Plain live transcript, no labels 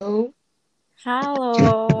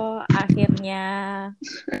Halo, akhirnya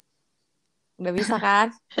udah bisa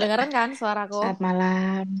kan? Kedengeran kan suaraku? Saat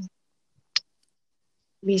malam.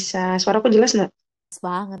 Bisa. Suaraku jelas nggak? Pas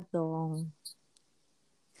banget dong.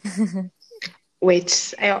 Wait,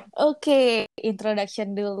 ayo. Oke,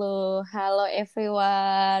 introduction dulu. Halo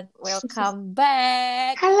everyone, welcome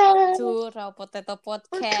back to Halo, Raw Potato welcome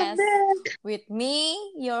Podcast back. with me,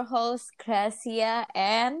 your host Gracia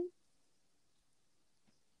and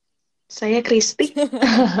Saya Kristi.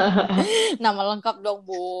 nama lengkap dong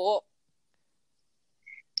Bu.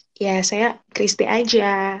 Ya, saya Kristi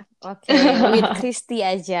aja. Oke, with Christy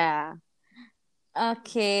aja.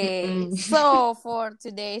 Oke, Mm-mm. so for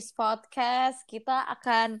today's podcast kita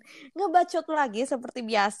akan ngebacot lagi seperti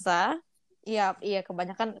biasa. Iya, iya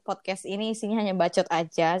kebanyakan podcast ini isinya hanya bacot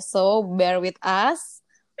aja. So bear with us.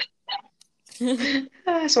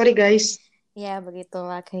 Sorry guys. Ya,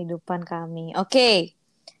 begitulah kehidupan kami. Oke,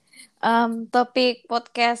 topik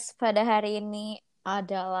podcast pada hari ini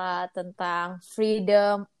adalah tentang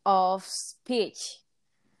freedom of speech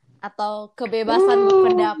atau kebebasan Uh,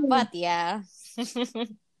 berpendapat ya.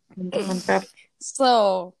 mantap, mantap. So,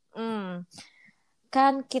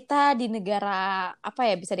 kan kita di negara apa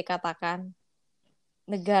ya bisa dikatakan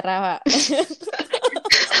negara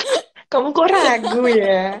Kamu kok ragu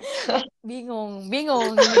ya? bingung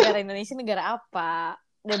bingung di negara Indonesia negara apa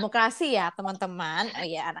demokrasi ya teman-teman oh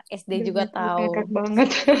ya anak SD juga Ngakak tahu banget.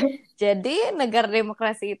 jadi negara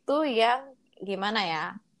demokrasi itu yang gimana ya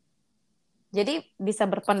jadi bisa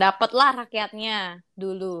berpendapat lah rakyatnya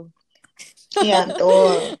dulu. Iya,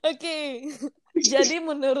 betul. Oke, jadi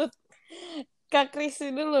menurut Kak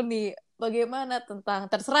Krisi dulu nih bagaimana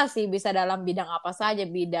tentang terserah sih bisa dalam bidang apa saja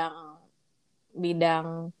bidang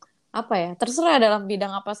bidang apa ya terserah dalam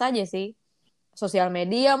bidang apa saja sih sosial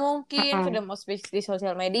media mungkin Uh-uh. freedom of speech di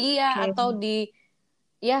sosial media Oke. atau di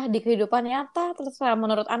ya di kehidupan nyata terserah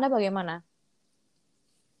menurut Anda bagaimana?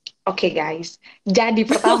 Oke, guys. Jadi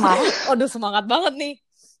pertama, Aduh semangat banget nih.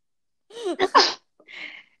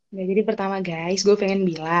 jadi pertama guys, gue pengen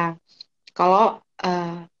bilang kalau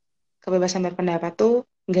kebebasan berpendapat tuh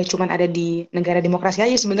nggak cuma ada di negara demokrasi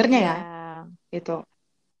aja sebenarnya ya, Ya, gitu.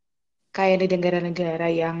 Kayak di negara-negara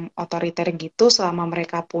yang otoriter gitu, selama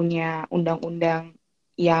mereka punya undang-undang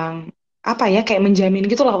yang apa ya, kayak menjamin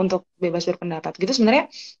gitu lah untuk bebas berpendapat gitu, sebenarnya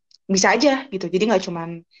bisa aja gitu. Jadi nggak cuma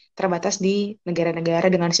terbatas di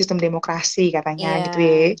negara-negara dengan sistem demokrasi katanya iya, gitu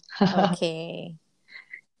ya. oke.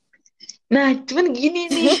 Nah, cuman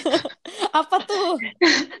gini nih, Apa tuh?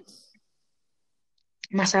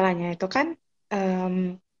 masalahnya itu kan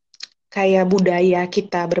em, kayak budaya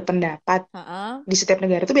kita berpendapat Heeh. di setiap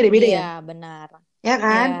negara itu beda-beda Iya ya. benar. Ya Iya,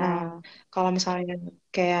 kan? Nah, kalau misalnya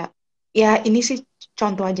kayak, ya ini sih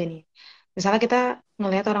contoh aja nih. Misalnya kita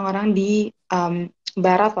ngelihat orang-orang di um,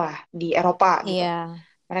 barat lah, di Eropa gitu. iya.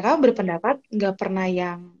 Mereka berpendapat nggak pernah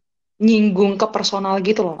yang nyinggung ke personal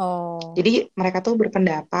gitu loh. Oh, Jadi mereka tuh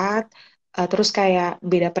berpendapat, terus kayak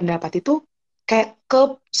beda pendapat itu kayak ke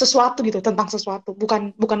sesuatu gitu, tentang sesuatu.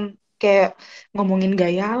 Bukan bukan kayak ngomongin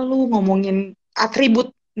gaya lu, ngomongin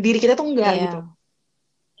atribut diri kita tuh enggak gitu.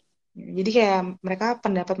 iya, Jadi kayak mereka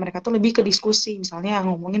pendapat mereka tuh lebih ke diskusi, misalnya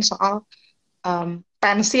ngomongin soal um,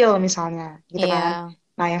 pensil misalnya, gitu kan. iya.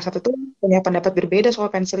 Nah, yang satu tuh punya pendapat berbeda soal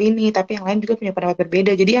pensil ini, tapi yang lain juga punya pendapat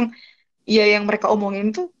berbeda. Jadi yang ya yang mereka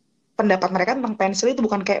omongin tuh pendapat mereka tentang pensil itu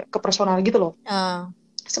bukan kayak ke personal gitu loh. Ah,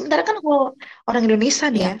 Sementara kan kalau orang Indonesia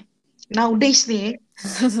nih ya, iya. nowadays nih,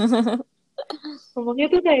 ngomongnya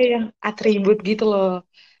tuh kayak yang atribut gitu loh.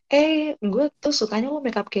 Gue tuh sukanya lo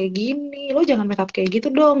makeup kayak gini, lo jangan makeup kayak gitu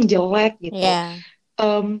dong, jelek gitu. Iya.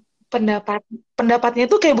 em, pendapat pendapatnya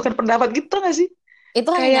tuh kayak bukan pendapat gitu tau gak sih? Itu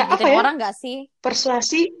hanya Kayak apa nyakitin ya? orang gak sih?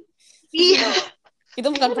 Persuasi. Iya, Itu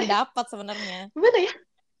bukan gimana ya? pendapat sebenarnya. Gimana ya?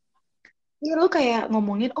 Iya, lu kayak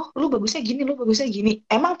ngomongin, oh lu bagusnya gini, lu bagusnya gini.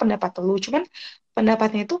 Emang pendapat lu, cuman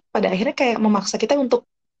pendapatnya itu pada akhirnya kayak memaksa kita untuk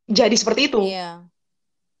jadi seperti itu. Iya.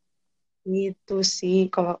 Gitu sih.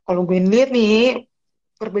 Kalau kalau gue lihat nih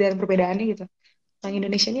perbedaan-perbedaannya gitu. Orang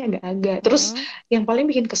Indonesia ini agak-agak. Terus Mm-mm. yang paling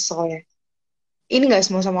bikin kesel ya. Ini nggak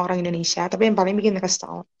semua sama orang Indonesia, tapi yang paling bikin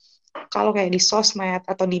kesel. Kalau kayak di sosmed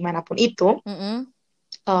atau dimanapun itu, Mm-mm.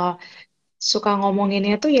 eh, suka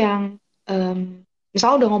ngomonginnya tuh yang em,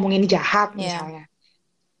 misalnya udah ngomongin jahat Iya. misalnya,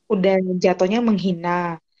 udah jatuhnya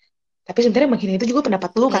menghina, tapi sebenarnya menghina itu juga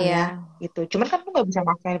pendapat lu kan ya, Iya. gitu. Cuman kan lu nggak bisa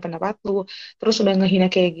maksain pendapat lu, terus udah ngehina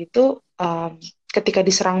kayak gitu, em, ketika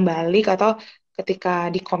diserang balik atau ketika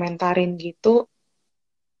dikomentarin gitu,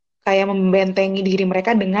 kayak membentengi diri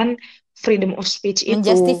mereka dengan freedom of speech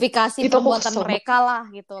Menjustifikasi itu aku perbuatan kesel banget. mereka lah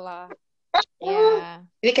gitu lah. Iya.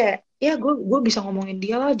 Jadi kayak ya gue bisa ngomongin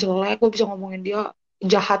dia lah jelek, gue bisa ngomongin dia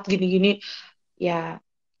jahat gini-gini. ya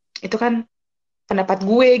itu kan pendapat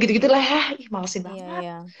gue gitu-gitu lah. Ih, malesin Iya, banget.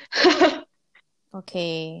 iya. Oke.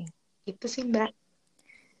 Itu sih Mbak.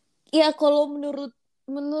 Iya, kalau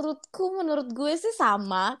menurut gue sih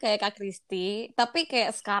sama kayak Kak Kristi, tapi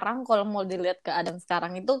kayak sekarang kalau mau dilihat keadaan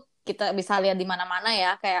sekarang itu kita bisa lihat di mana-mana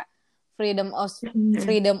ya, kayak freedom of Mm-mm.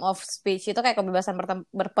 freedom of speech itu kayak kebebasan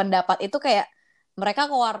berpendapat itu kayak mereka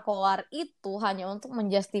keluar-keluar itu hanya untuk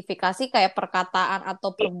menjustifikasi kayak perkataan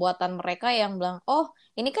atau perbuatan mereka yang bilang, "Oh,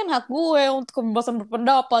 ini kan hak gue untuk kebebasan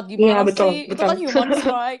berpendapat. Iya Gimana betul sih? Itu betul. kan human Bisa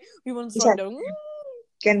right dan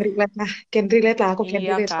can relate lah, aku can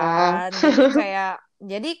iya relate lah. kan. Jadi kayak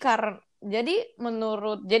jadi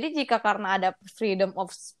jadi jika karena ada freedom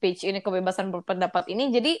of speech ini kebebasan berpendapat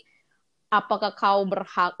ini jadi apakah kau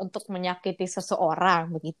berhak untuk menyakiti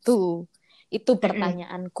seseorang begitu? Itu Mm-mm.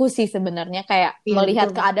 pertanyaanku sih sebenarnya kayak Iya melihat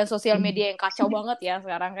betul. keadaan sosial Mm. media yang kacau banget ya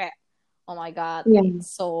sekarang kayak oh my god, Iya.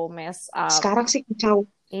 it's so messed up. Sekarang sih kacau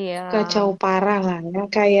Iya. kacau parah lah ya,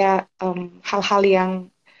 kayak hal-hal yang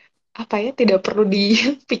apa ya tidak perlu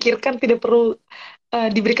dipikirkan, tidak perlu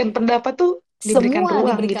diberikan pendapat tuh diberikan Semua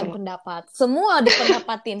ruang gitu diberikan loh. pendapat, semua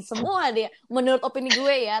dipendapatin, semua dia menurut opini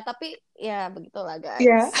gue ya, tapi ya begitulah guys.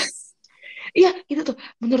 Iya, iya itu tuh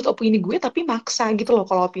menurut opini gue tapi maksa gitu loh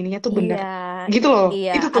kalau opininya tuh bener Iya, gitu loh.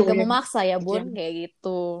 iya, Itu tuh agak yang memaksa ya Bun, yang kayak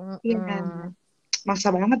gitu. iya Mm. maksa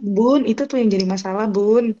banget Bun. Itu tuh yang jadi masalah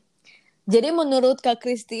Bun. Jadi menurut Kak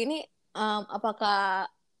Kristi ini, apakah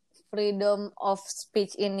freedom of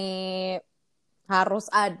speech ini harus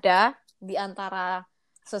ada di antara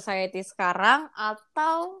society sekarang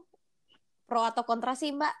atau pro atau kontra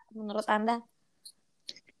sih Mbak, menurut Anda?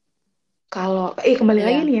 Kalau kembali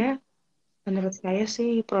lagi Iya, nih ya, menurut saya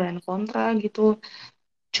sih pro dan kontra gitu.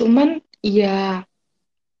 Cuman ya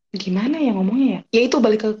gimana ya ngomongnya ya? Ya itu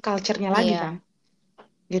balik ke culture-nya lagi kan.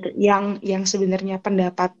 iya, Gitu. Yang sebenarnya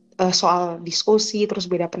pendapat soal diskusi terus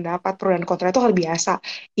beda pendapat pro dan kontra itu hal biasa.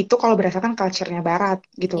 Itu kalau berdasarkan culture-nya Barat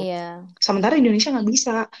gitu. iya, Sementara di Indonesia nggak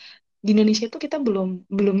bisa. Di Indonesia itu kita belum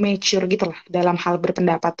belum mature gitu lah dalam hal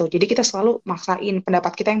berpendapat tuh. Jadi kita selalu maksain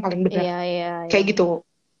pendapat kita yang paling benar. iya, iya, iya, Kayak gitu.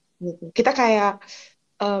 Gitu. Kita kayak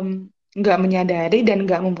em, nggak menyadari dan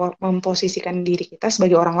nggak memposisikan diri kita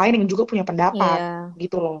sebagai orang lain yang juga punya pendapat iya.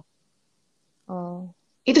 gitu loh. Oh,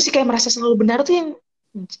 Itu sih kayak merasa selalu benar tuh yang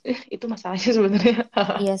itu masalahnya sebenarnya.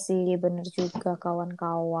 iya sih, bener juga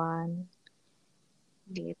kawan-kawan.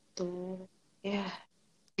 Gitu. Ya,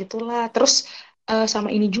 gitulah. Terus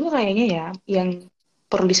sama ini juga kayaknya ya yang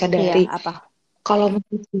perlu Iya, disadari. apa? Kalau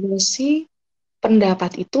menurut gue sih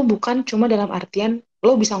pendapat itu bukan cuma dalam artian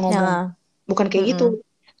lo bisa ngomong. Nah, Bukan kayak gitu.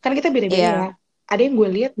 mm-mm. Kan kita beda-beda ya. Iya, Ada yang gue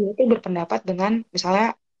lihat dia tuh berpendapat dengan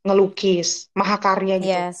misalnya ngelukis, mahakarya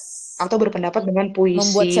gitu. yes. Atau berpendapat dengan Membuat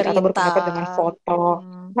puisi, atau cerita. berpendapat dengan foto.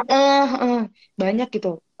 Mm, Banyak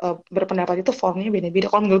gitu. Berpendapat itu formnya beda-beda.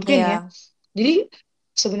 Kalau menurut gue nih ya. iya, Jadi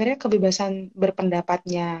sebenarnya kebebasan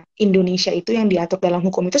berpendapatnya Indonesia itu yang diatur dalam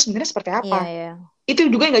hukum itu sebenarnya seperti iya, apa? iya. Itu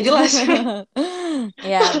juga nggak jelas.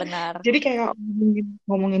 Iya, benar. Jadi kayak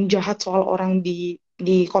ngomongin jahat soal orang di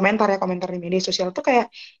komentar ya, komentar di media sosial tuh kayak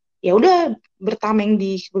ya udah bertameng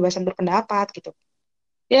di kebebasan berpendapat gitu.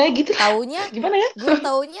 Ya gitu lah. Taunya, Gimana ya? gue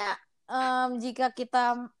taunya jika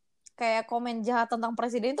kita kayak komen jahat tentang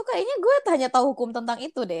presiden itu kayaknya gue hanya tahu hukum tentang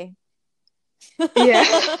itu deh. Iya.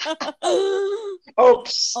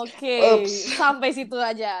 Oops. Oke, Oops. sampai situ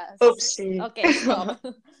aja. Oops sih. Oke, stop.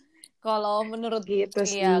 Kalau menurut Gitu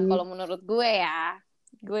sih. iya, kalau menurut gue ya,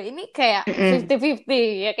 gue ini kayak Mm-mm.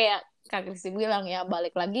 50-50 ya kayak Kak Kristi bilang ya,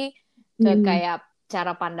 balik lagi ke Mm. kayak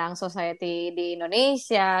cara pandang society di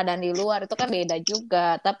Indonesia dan di luar itu kan beda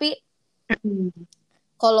juga. Tapi Mm.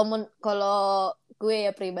 kalau gue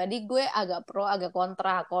ya pribadi gue agak pro agak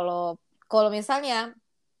kontra. Kalau kalau misalnya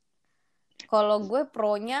kalau gue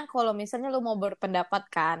pronya kalau misalnya lu mau berpendapat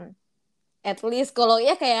kan at least kalau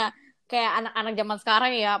ya kayak kayak anak-anak zaman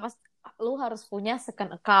sekarang ya pas lu harus punya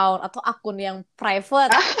second account atau akun yang private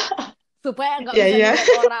supaya nggak Iya, bisa iya.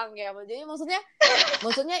 dilihat orang ya jadi maksudnya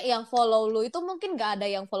maksudnya yang follow lu itu mungkin nggak ada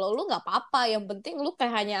yang follow lu nggak apa-apa yang penting lu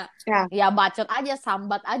kayak hanya Ya, ya bacot aja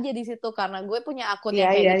sambat aja di situ karena gue punya akun iya,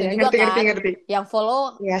 yang iya, kayak iya. gitu juga Ngerti, ngerti, kan ngerti. yang follow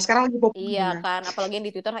Ya, sekarang lagi populer iya ya. kan apalagi yang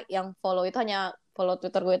di Twitter yang follow itu hanya follow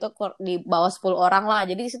Twitter gue itu di bawah 10 orang lah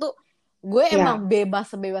jadi di situ gue Ya, emang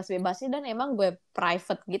bebas sebebas-bebasnya dan emang gue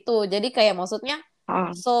private gitu jadi kayak maksudnya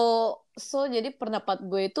ah, so so jadi pendapat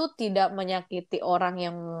gue itu tidak menyakiti orang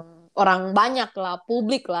yang orang banyak lah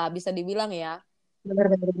publik lah bisa dibilang ya benar,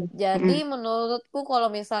 benar, benar. jadi Mm-mm. menurutku kalau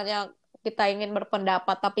misalnya kita ingin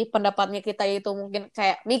berpendapat tapi pendapatnya kita itu mungkin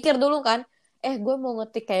kayak mikir dulu kan gue mau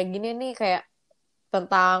ngetik kayak gini nih kayak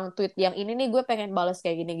tentang tweet yang ini nih gue pengen balas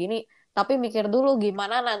kayak gini-gini tapi mikir dulu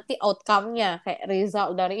gimana nanti outcome-nya, kayak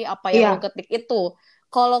result dari apa yang lo Iya, ketik itu.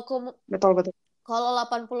 Kalau betul betul. kalau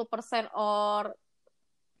 80% or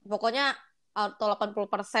pokoknya atau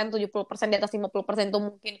 80%, 70% di atas 50% itu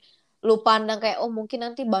mungkin lu pandang kayak oh mungkin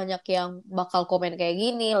nanti banyak yang bakal komen kayak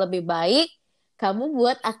gini, lebih baik kamu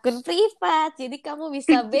buat akun privat. Jadi kamu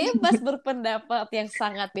bisa bebas berpendapat yang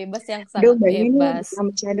sangat bebas, yang Udah sangat mbak ini bebas.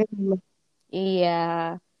 masih ada Mbak. Iya.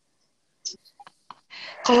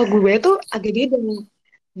 Kalau gue tuh agak beda nih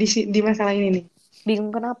di masalah ini nih. Bingung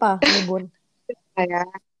kenapa nih Bun? Kayak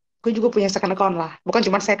gue juga punya second account lah. Bukan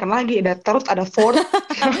cuma second lagi, ada third, ada fourth.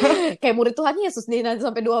 Kayak murid Tuhan Yesus nih nanti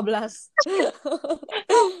sampai 12.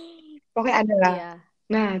 Pokoknya ada lah. Iya.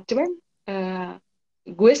 Nah, cuman eh,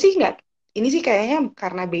 gue sih nggak, ini sih kayaknya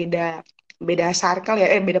karena beda beda circle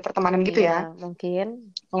ya, beda pertemanan gitu Iya, ya. mungkin.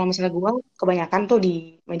 Kalau misalnya gue kebanyakan tuh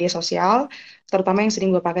di media sosial, terutama yang sering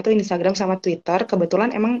gue pakai tuh Instagram sama Twitter.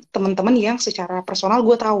 Kebetulan emang teman-teman yang secara personal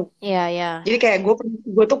gue tahu. Iya, iya. Jadi kayak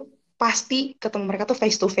gue tuh pasti ketemu mereka tuh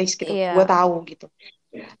face to face gitu. Gue Iya. tahu gitu.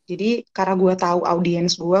 Jadi karena gue tahu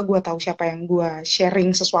audiens gue tahu siapa yang gue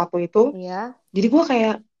sharing sesuatu itu. Iya. Jadi gue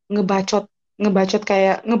kayak ngebacot, ngebacot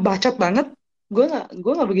kayak ngebacot banget. Gue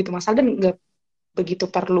nggak begitu masalah dan nggak begitu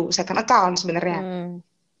perlu second account sebenarnya. Hmm.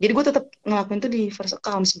 Jadi gue tetap ngelakuin itu di first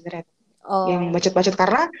account sebenarnya. Yang Oh. bacot-bacot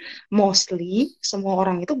karena mostly semua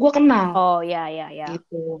orang itu gue kenal Oh, ya, ya, ya.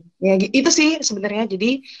 gitu. Ya itu sih sebenarnya.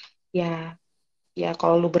 Jadi ya ya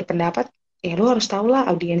kalau lu berpendapat ya lu harus tahu lah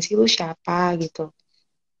audiensi lu siapa gitu.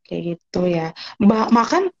 Kayak gitu ya.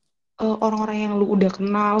 Makan orang-orang yang lu udah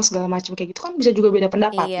kenal segala macam kayak gitu kan bisa juga beda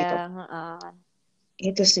pendapat Iya, gitu. heeh.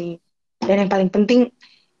 Itu sih. Dan yang paling penting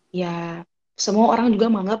ya semua orang juga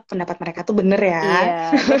menganggap pendapat mereka tuh bener ya. Iya,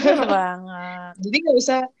 bener banget. Jadi nggak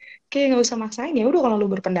usah maksain ya udah kalau lu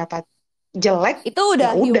berpendapat jelek Itu ya udah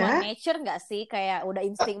udah. human nature nggak sih? Kayak udah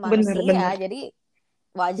insting manusia, Bener-bener. jadi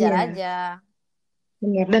wajar Iya, aja.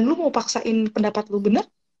 bener. Dan lu mau paksain pendapat lu bener,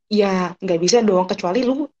 ya nggak bisa dong kecuali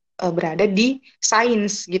lu berada di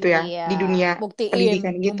sains gitu ya, Iya, di dunia buktiin,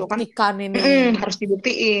 pendidikan gitu kan. membuktikan ini Harus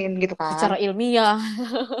dibuktiin gitu kan. secara ilmiah.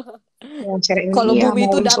 Mau secara Kalau ilmiah, bumi mau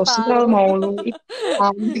itu lu datar, sosial, mau lu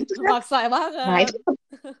Islam gitu kan. maksa Nah, banget.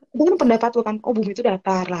 itu kan pendapat lu kan, oh bumi itu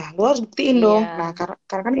datar lah, lu harus buktiin dong. Nah, Iya,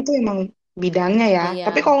 karena kan itu emang bidangnya ya.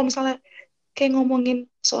 Tapi iya. kalau misalnya kayak ngomongin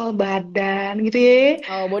soal badan gitu ya,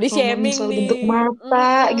 Oh, body ngomongin shaming soal nih. bentuk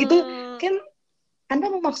mata gitu, Mm-mm. kan Anda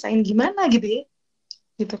memaksain gimana gitu ya?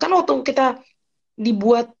 Gitu kan waktu kita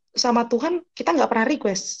dibuat sama Tuhan, kita nggak pernah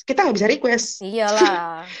request, kita nggak bisa request.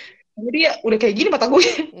 Iyalah, Jadi ya udah kayak gini mata gue,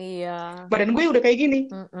 iya. badan gue udah kayak gini.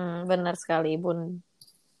 Mm-mm, benar sekali, Bun.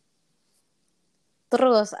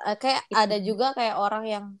 Terus kayak ada juga kayak orang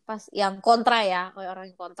yang pas yang kontra ya, kayak orang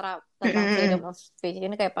yang kontra tentang freedom Mm-mm. of speech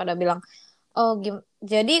ini kayak pada bilang, oh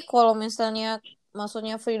jadi kalau misalnya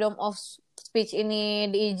maksudnya freedom of speech ini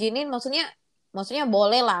diizinin, maksudnya maksudnya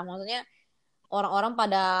boleh lah, maksudnya orang-orang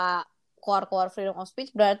pada keluar-keluar freedom of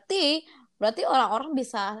speech berarti berarti orang-orang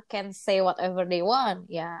bisa can say whatever they want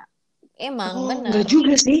ya, emang Oh, nggak bener.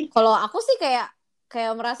 juga sih. Kalau aku sih kayak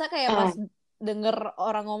kayak merasa kayak pas Ah, denger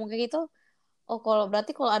orang ngomong kayak gitu, oh kalau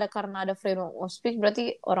berarti kalau ada karena ada freedom of speech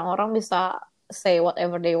berarti orang-orang bisa say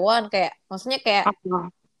whatever they want, kayak maksudnya kayak ah.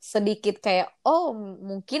 sedikit kayak oh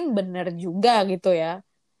mungkin bener juga gitu ya,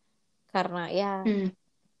 karena ya Hmm.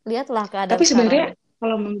 lihatlah Tapi keadaan sekarang. sebenarnya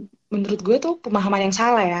kalau menurut gue tuh pemahaman yang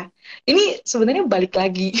salah ya. Ini sebenarnya balik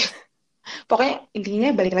lagi. Pokoknya intinya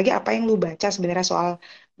balik lagi apa yang lu baca sebenarnya soal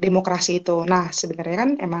demokrasi itu. Nah, sebenarnya kan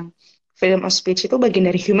emang freedom of speech itu bagian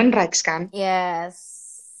dari human rights kan, Yes.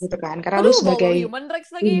 gitu kan? Karena lu Aduh, bawa sebagai human rights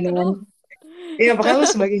lagi. human, Aduh. ya pokoknya lu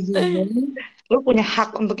sebagai human, lu punya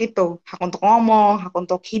hak untuk itu, hak untuk ngomong, hak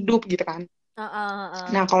untuk hidup gitu kan.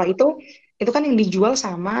 Nah, kalau itu kan yang dijual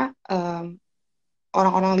sama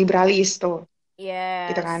orang-orang liberalis tuh,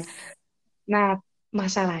 gitu kan. Yes. Nah,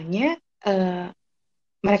 masalahnya eh,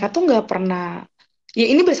 mereka tuh nggak pernah, ya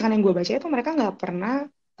ini berdasarkan yang gue baca itu mereka nggak pernah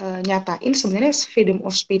nyatain sebenarnya freedom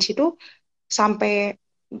of speech itu sampai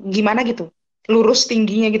gimana gitu, lurus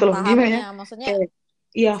tingginya gitu loh, gimana ya? Tahapnya, maksudnya Kayak,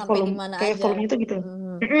 iya sampai di volume, mana kayak aja. volumenya itu gitu,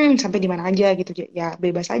 Mm. sampai di mana aja gitu, ya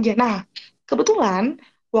bebas aja. Nah, kebetulan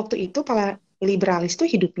waktu itu para liberalis tuh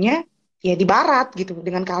hidupnya ya di barat gitu,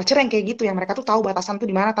 dengan culture yang kayak gitu, yang mereka tuh tahu batasan tuh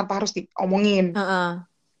di mana tanpa harus diomongin. Heeh.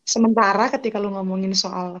 Sementara ketika lu ngomongin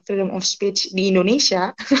soal freedom of speech di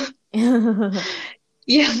Indonesia,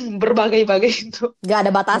 yang berbagai-bagai itu, Gak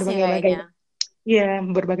ada batasnya berbagai-bagai, kayaknya. ya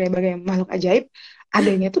berbagai-bagai makhluk ajaib,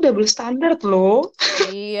 adanya tuh double standard loh.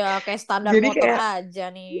 Iya, kayak standar Jadi motor kayak aja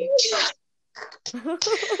nih.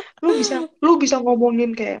 lu bisa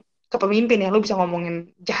ngomongin kayak ke pemimpin ya, lu bisa ngomongin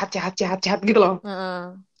jahat jahat jahat jahat gitu loh.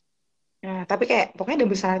 Heeh. Nah, tapi kayak pokoknya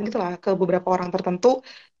double standard gitu lah. Ke beberapa orang tertentu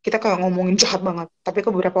kita kayak ngomongin jahat banget. Tapi ke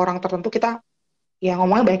beberapa orang tertentu kita ya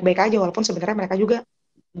ngomongnya baik-baik aja walaupun sebenarnya mereka juga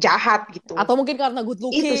jahat gitu. Atau mungkin karena good Itu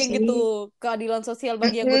looking sih. gitu, keadilan sosial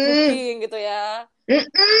bagi yang good Mm-mm. looking gitu ya.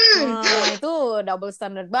 Mm-mm. Nah, itu double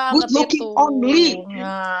standard Good banget itu. looking only.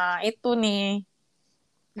 Nah, itu nih.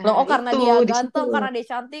 Loh, Nah, oh karena itu dia di situ. ganteng, karena dia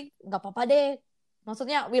cantik, nggak apa-apa deh.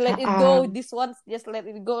 Maksudnya, we let it go, Ha-ha. this one, just let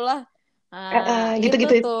it go lah. Nah, itu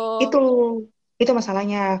Gitu-gitu tuh. itu itu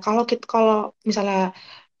masalahnya kalau misalnya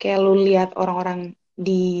kayak lu lihat orang-orang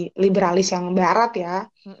di liberalis yang barat ya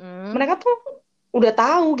Mm-mm. mereka tuh udah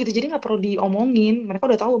tahu gitu jadi nggak perlu diomongin mereka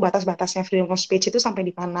udah tahu batas-batasnya freedom of speech itu sampai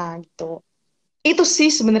di mana gitu itu sih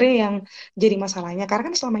sebenarnya yang jadi masalahnya karena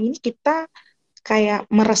kan selama ini kita kayak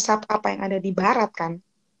meresap apa yang ada di barat kan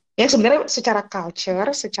ya sebenarnya secara culture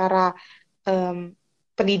secara em,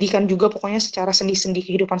 pendidikan juga pokoknya secara sendi-sendi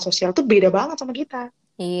kehidupan sosial tuh beda banget sama kita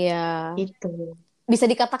Iya. itu. Bisa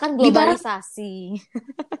dikatakan Di barat, globalisasi.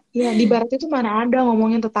 ya di barat itu mana ada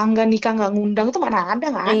ngomongin tetangga nikah nggak ngundang itu mana ada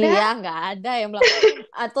nggak ada. Iya, nggak ada yang bilang,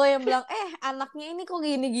 atau yang bilang, anaknya ini kok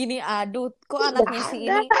gini-gini, aduh, kok Nggak anaknya si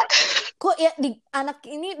ada. ini, kok ya di anak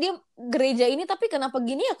ini dia gereja ini tapi kenapa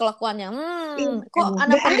gini ya kelakuannya, Iya, kok anak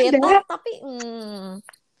nggak ada. pendeta tapi,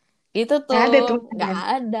 gitu Nggak tuh, ada tuh. nggak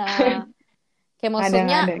ada. Kayak Nggak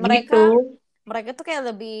maksudnya ada mereka, gitu. mereka tuh kayak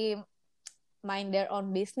lebih mind their own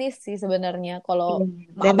business sih sebenarnya, kalau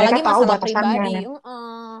Iya. Dan mereka apalagi tahu masalah batasannya. pribadi,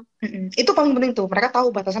 Mm-mm. Itu paling penting tuh. Mereka tahu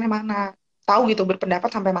batasannya mana. Tahu gitu berpendapat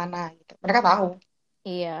sampai mana gitu. Mereka tahu.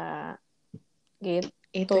 iya, gitu.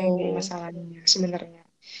 Itu yang jadi masalahnya sebenarnya.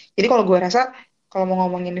 Jadi kalau gue rasa kalau mau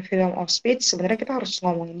ngomongin freedom of speech sebenarnya kita harus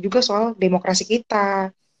ngomongin juga soal demokrasi kita.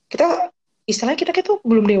 Kita istilahnya kita tuh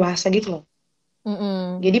belum dewasa gitu loh.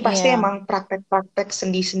 Mm-mm, Jadi pasti iya. emang praktek-praktek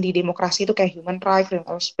sendi-sendi demokrasi itu kayak human rights, freedom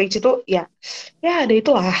of speech itu ya ya ada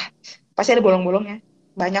itulah. Pasti ada bolong-bolongnya.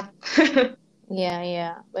 Banyak. Iya, iya,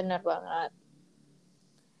 benar banget.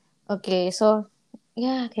 Oke, so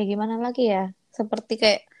ya kayak gimana lagi ya? Seperti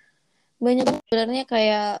kayak banyak sebenarnya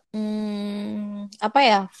kayak apa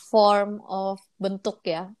ya form of bentuk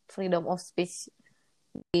ya freedom of speech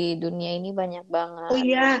di dunia ini banyak Oh banget.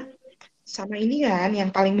 iya, sama ini kan yang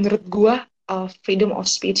paling menurut gua freedom of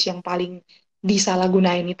speech yang paling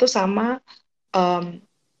disalahgunain itu sama um,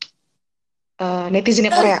 netizen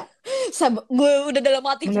Korea Gue udah dalam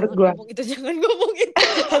hati menurut jangan gua. ngomong itu, jangan ngomong itu.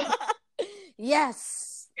 Yes,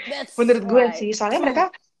 that's Menurut gue right. sih, soalnya mereka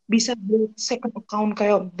bisa build second account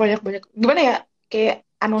kayak banyak-banyak gimana ya? Kayak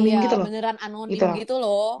anonim Iya, gitu loh. beneran Gitu anonim loh. gitu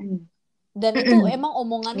loh. Hmm. Dan itu emang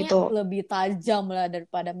omongannya Gitu. lebih tajam lah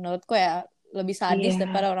daripada menurutku ya, lebih sadis Iya.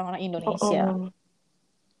 daripada orang-orang Oh, Indonesia. oh.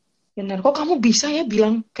 Benar. Kok kamu bisa ya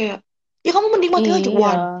bilang kayak, ya kamu mending mati aja. Iya.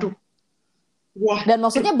 Waduh. Dan Waduh.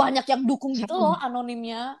 maksudnya banyak yang dukung gitu loh Serem.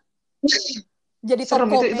 anonimnya. Jadi top Serem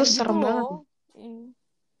itu komen gitu serem banget. loh.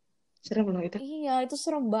 Serem loh itu. Iya, itu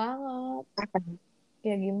serem banget. Apa?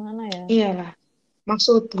 Ya gimana ya? Iyalah.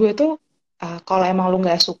 Maksud gue tuh kalau emang lu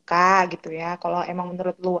nggak suka gitu ya, kalau emang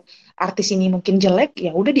menurut lu artis ini mungkin jelek,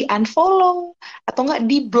 ya udah di unfollow atau nggak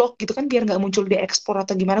di block gitu kan biar nggak muncul di ekspor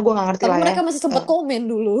atau gimana gue nggak ngerti Tapi lah ya. mereka masih sempat Eh, komen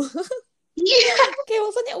dulu. Iya, Kayak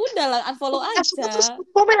maksudnya udah lah, unfollow nggak suka terus aja.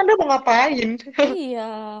 komen Anda mau ngapain?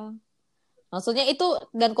 Iya. Maksudnya itu,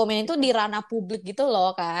 dan komen itu di ranah publik gitu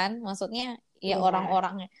loh kan. Maksudnya ya Iya,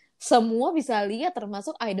 orang-orang semua bisa lihat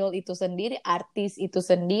termasuk idol itu sendiri, artis itu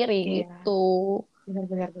sendiri iya, gitu.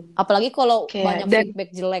 benar-benar benar. Apalagi kalau Kayak banyak dan feedback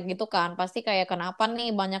jelek gitu kan, pasti kayak kenapa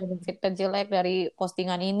nih banyak feedback jelek dari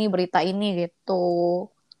postingan ini, berita ini gitu.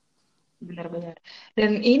 benar-benar.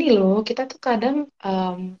 Dan ini loh kita tuh kadang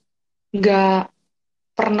nggak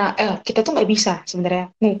pernah kita tuh nggak bisa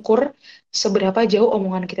sebenarnya ngukur seberapa jauh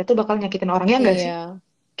omongan kita tuh bakal nyakitin orang ya nggak sih? Iya.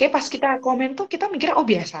 Kayak pas kita komen tuh kita mikir oh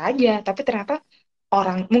biasa aja, tapi ternyata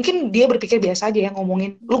orang mungkin dia berpikir biasa aja ya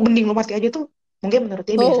ngomongin lu mending lu mati aja tuh mungkin menurut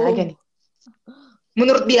dia biasa aja Oh. nih.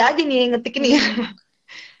 Menurut dia aja nih yang ngetik ini ya. Hmm.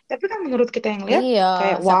 Tapi kan menurut kita yang lihat Iya,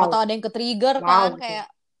 kayak siapa wow, tahu ada yang ke-trigger wow kan gitu. kayak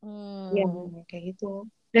Iya hmm, kayak gitu.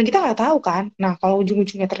 Dan kita nggak tahu kan. Nah kalau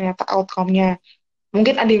ujung-ujungnya ternyata outcome-nya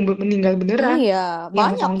mungkin ada yang meninggal beneran, iya, yang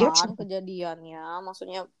mau banyak tanggung jawab kan siapa? kejadiannya.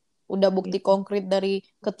 Maksudnya udah bukti Gitu. konkret dari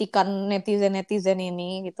ketikan netizen-netizen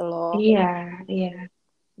ini gitu loh. Iya, iya,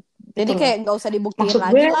 Jadi itu loh. kayak nggak usah dibuktiin Maksud gue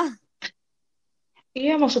lagi lah.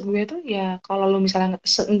 iya, maksud gue tuh ya kalau lu misalnya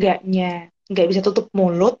seenggaknya nggak bisa tutup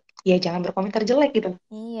mulut, ya jangan berkomentar jelek gitu.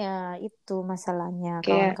 Iya, itu masalahnya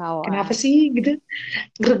Kayak kenapa kawan-kawan. sih gitu?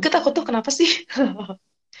 Greget aku tuh kenapa sih?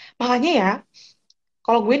 Makanya ya,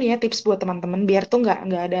 kalau gue nih ya tips buat teman-teman biar tuh nggak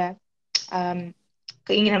ada um,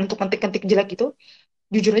 keinginan untuk ngetik-ngetik jelek gitu.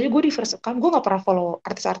 Jujur aja gue di first account gue nggak pernah follow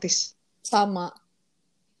artis-artis. Sama.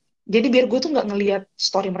 Jadi biar gue tuh nggak ngelihat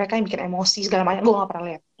story mereka yang bikin emosi segala macam, gue nggak pernah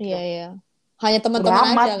lihat Iya, gitu. iya. Hanya Udah teman-teman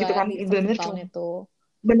aja amat gitu kan kan, di satu bener-bener tahun cuma itu.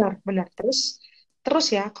 benar benar. Terus terus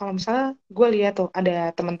ya kalau misalnya gue lihat tuh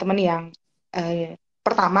ada teman-teman yang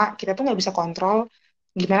pertama kita tuh nggak bisa kontrol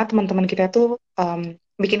gimana teman-teman kita tuh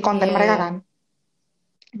bikin konten Iya, mereka iya. kan.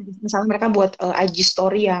 Misalnya mereka buat IG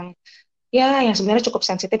story yang ya yang sebenarnya cukup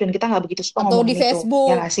sensitif dan kita nggak begitu suka Atau di ngomongin itu, ya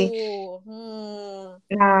Facebook nggak sih? tuh. Hmm.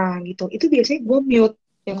 Nah gitu, itu biasanya gue mute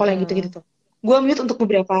yang kalau yang gitu-gitu Mm-mm. tuh. Gue mute untuk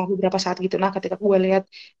beberapa beberapa saat gitu. Nah ketika gue lihat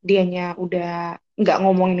dianya udah nggak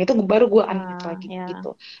ngomongin itu, baru gue unmute Ah, lagi gitu.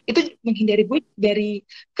 ya. Itu menghindari gue dari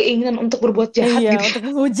keinginan untuk berbuat jahat Iya, gitu ya. untuk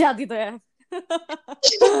menghujat gitu ya.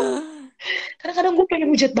 Karena kadang gue pengen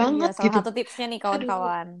hujat Iya, banget salah gitu. satu tipsnya nih Aduh,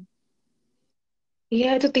 kawan-kawan.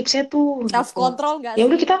 iya itu tipsnya tuh Self gitu. control gak Ya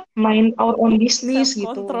udah sih? kita main our own business Self gitu.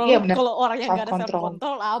 control. Iya benar, Kalau orang yang self gak ada self control.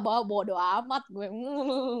 control, ah bah, bodo amat gue.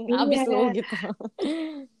 Abis lu Iya, gitu.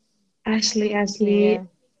 asli asli. Iya,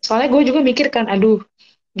 Soalnya gue juga mikir kan, aduh,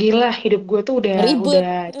 gila hidup gue tuh udah ribet.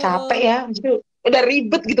 capek ya, maksudnya udah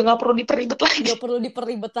ribet gitu, nggak perlu diperibet lagi. Gak perlu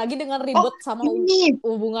diperribet lagi dengan Oh ribet sama ini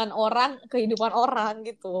hubungan orang, kehidupan orang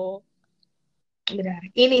gitu. benar,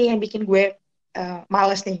 ini yang bikin gue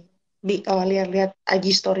males nih lihat-lihat IG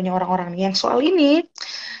story-nya orang-orang nih yang soal ini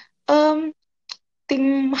em,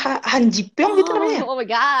 tim Han Ji Pyong gitu Oh, namanya ya? oh my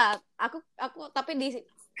God. Aku tapi di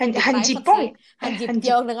Han Ji private Pong sih. ya? Han Ji Han Ji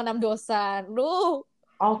Pyong dengan 6 dosan. Duh.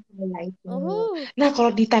 oh ya itu. Uh. Nah kalau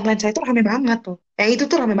di timeline saya tuh rame banget tuh, yang itu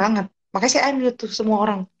tuh rame banget, makanya saya unmute tuh semua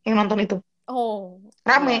orang yang nonton itu Oh,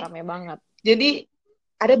 iya rame. rame banget. Jadi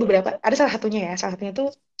ada salah satunya ya, salah satunya tuh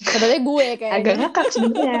Sebenarnya gue agak kayaknya. ngakak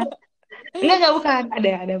sebenarnya. Enggak bukan. Ada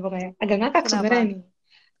pokoknya. Agak ngakak sebenarnya Kenapa? nih.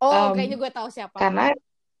 Oh, Em, kayaknya gue tahu siapa. karena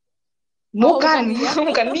Oh, bukan, bukan dia.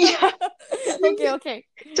 bukan dia. Oke, oke.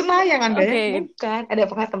 Cuma yang Anda ya, Oke. bukan. Ada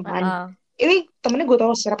pokoknya teman. Heeh. Ini temennya gue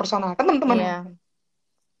tahu secara personal. Teman-teman. Iya,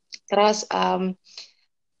 Terus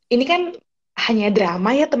ini kan hanya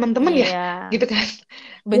drama ya teman-teman ya, iya. gitu kan.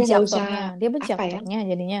 Ya Benci nggak usah aktornya. Dia benci apa ya? aktornya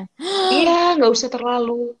jadinya. Iya, nggak usah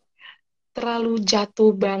terlalu terlalu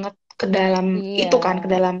jatuh banget ke dalam Iya. itu kan, ke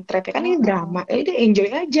dalam trapnya kan ini drama. Heeh. Ya udah enjoy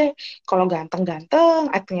aja. Kalau ganteng-ganteng,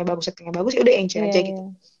 actingnya bagus, ya udah enjoy Iya, aja iya. gitu.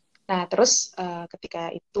 Nah, terus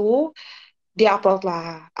ketika itu dia upload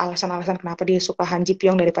lah alasan-alasan kenapa dia suka Han Ji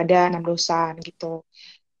Pyong daripada Nam Dosan gitu.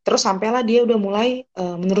 Terus sampailah dia udah mulai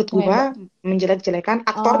menurut gua Wah, menjelek-jelekan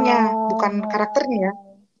aktornya, bukan karakternya ya.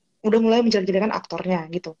 oh. Udah mulai menjelek-jelekan aktornya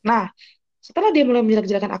gitu. Nah, setelah dia mulai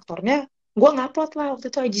menjelek-jelekan aktornya, gua ngupload lah waktu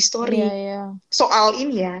itu IG story Iya, iya. soal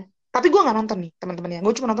ini ya. Tapi gua nggak nonton nih teman-temannya.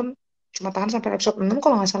 Gue cuma tahan sampai episode 6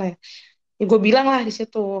 kalau nggak salah ya. Ya gue bilang lah di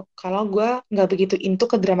situ kalau gue nggak begitu into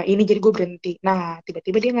ke drama ini jadi gue berhenti. Nah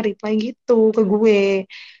tiba-tiba dia nge-reply gitu ke gue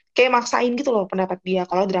kayak maksain gitu loh pendapat dia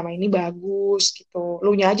kalau drama ini bagus gitu,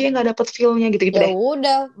 lu nya aja yang nggak dapet feel-nya gitu-gitu Ya deh.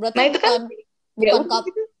 udah, berarti Nah itu kan bukan ya bukan udah cup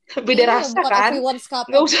gitu, beda iya, rasa bukan kan, everyone's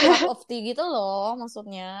nggak usah. cup of tea gitu loh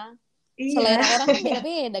maksudnya. Iya. Selera orang kan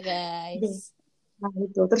beda-beda, guys. Nah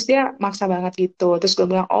itu terus dia maksa banget gitu, terus gue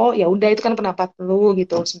bilang oh ya udah itu kan pendapat lu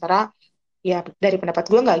gitu, sementara ya dari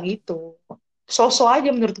pendapat gue nggak gitu, so-so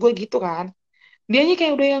aja menurut gue gitu kan. Dianya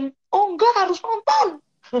kayak udah yang oh enggak harus nonton.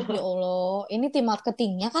 Ya Allah, ini tim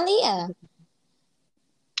marketingnya kali ya.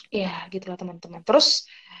 Ya gitu lah teman-teman. Terus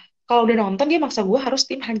kalau udah nonton dia maksa gue harus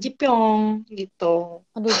tim Han Ji Pyong gitu.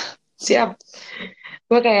 Aduh, Siap.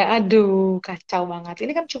 Gue kayak aduh kacau banget.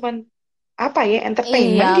 Ini kan cuman apa ya iya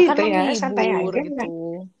entertainment kan gitu ya, santai menghibur aja gitu. nggak?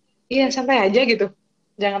 Iya santai aja gitu.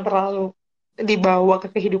 Jangan terlalu dibawa ke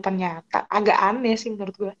kehidupan nyata. Agak aneh sih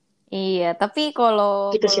menurut gue. Iya, tapi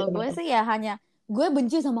kalau Gitu sih kalau gue teman-teman. sih ya hanya gue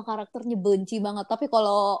benci sama karakternya benci banget. Tapi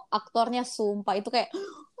kalau aktornya sumpah itu kayak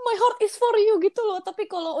my heart is for you gitu loh. Tapi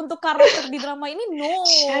kalau untuk karakter di drama ini no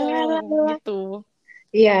Shalalala. gitu.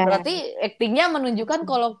 Iya. Berarti aktingnya menunjukkan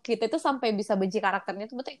kalau kita itu sampai bisa benci karakternya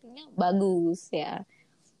itu berarti aktingnya bagus ya.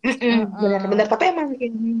 Benar-benar. Heeh. Tapi emang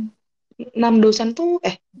yang Nam Dosan tuh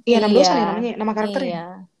iya Nam Iya, Dosan ya namanya nama karakternya. iya,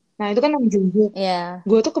 Nah itu kan Nam Jungkook. iya.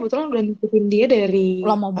 Gue tuh kebetulan udah ngikutin dia dari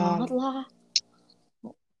Lama um, banget lah.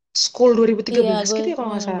 School 2013 Iya, gitu ya kalau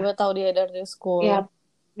nggak salah. gue tahu dia dari school. Ya,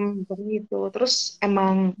 pokoknya itu. Terus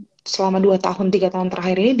emang selama 2 tahun 3 tahun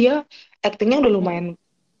terakhir ini dia aktingnya udah Mm, lumayan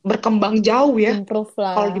berkembang jauh ya improve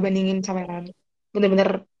kalau lah. dibandingin sama yang lain. Bener-bener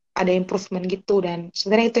ada improvement gitu dan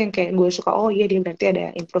sebenarnya itu yang kayak gue suka. Oh iya dia berarti ada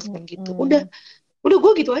improvement gitu. Udah, Mm-mm. udah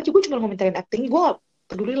gue gitu aja. Gue cuma ngomentarin acting. Gue gak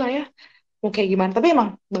peduli lah ya mau kayak gimana. Tapi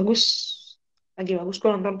emang bagus, lagi bagus.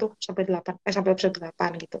 Gue nonton tuh sampai 8 sampai episode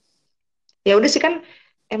 8 gitu. Ya udah sih kan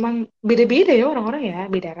emang beda-beda ya orang-orang ya,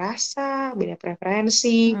 beda rasa, beda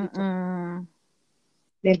preferensi gitu, Mm-mm.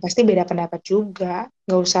 dan pasti beda pendapat juga,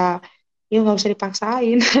 nggak usah ya nggak usah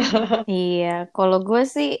dipaksain. Iya, kalau gue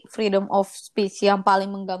sih freedom of speech yang paling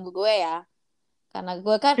mengganggu gue ya. Karena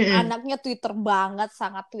gue kan Mm-mm. anaknya Twitter banget,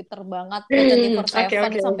 sangat Twitter banget, 24/7 Oke,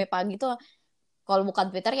 oke. sampai pagi tuh. Kalau bukan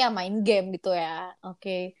Twitter ya main game gitu ya.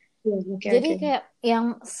 Oke. Iya, oke, Jadi oke. kayak yang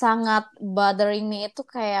sangat bothering me itu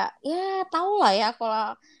kayak ya tau lah ya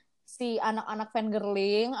kalau si anak-anak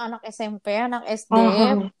fangirling, anak SMP, anak SD,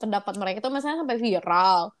 Oh, pendapat mereka itu misalnya sampai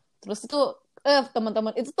viral. Terus itu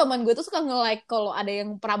teman-teman itu teman gue tuh suka nge-like kalau ada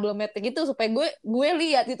yang problematik gitu supaya gue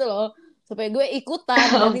lihat gitu loh. Supaya gue ikutan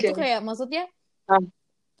dan itu oke. kayak maksudnya Ah,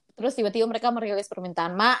 terus tiba-tiba mereka merilis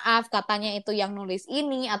permintaan maaf, katanya itu yang nulis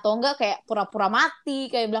ini atau enggak kayak pura-pura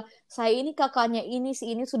mati, kayak bilang saya ini kakaknya ini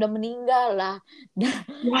si ini sudah meninggal lah. Dan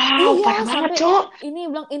wow, parah iya banget, sampai Cok. ini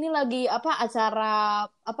bilang ini lagi apa acara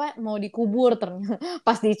apa mau dikubur ternyata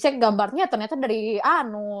pas dicek gambarnya ternyata dari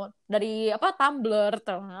dari apa Tumblr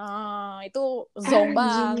itu zong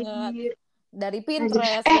banget Anjir. dari Anjir.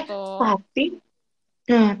 Pinterest gitu. Tapi,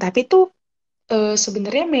 nah, tapi tuh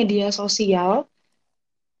sebenarnya media sosial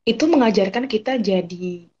itu mengajarkan kita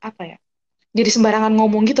jadi apa ya? Jadi sembarangan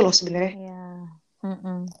ngomong gitu loh sebenarnya. Iya.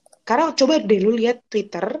 Mm-mm. Karena coba deh lu lihat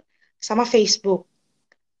Twitter sama Facebook.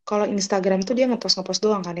 Kalau Instagram tuh dia ngepost-ngepost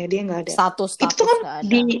doang kan ya, dia nggak ada. Itu tuh Status-status kan nggak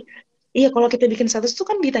di, ada. iya kalau kita bikin status tuh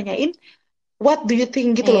kan ditanyain, what do you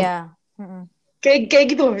think gitu loh. Iya. Mm-mm. Kayak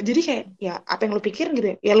gitu loh. Jadi kayak, ya apa yang lu pikirin gitu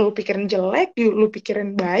ya. Ya lu pikirin jelek, lu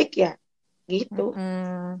pikirin baik ya gitu.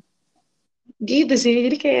 Mm-mm. Gitu sih.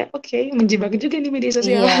 Jadi kayak, oke, menjebak juga nih media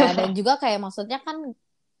sosial. Iya, dan juga kayak maksudnya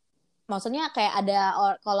kayak ada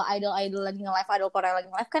kalau idol-idol lagi nge-live, idol Korea lagi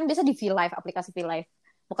nge-live kan biasa di V-Live, aplikasi V-Live.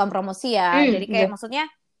 Bukan promosi ya. Jadi kayak Iya. maksudnya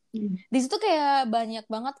Hmm. di situ kayak banyak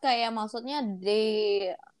banget kayak maksudnya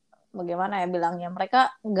bagaimana ya bilangnya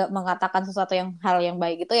mereka nggak mengatakan sesuatu yang hal yang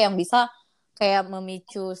baik itu yang bisa kayak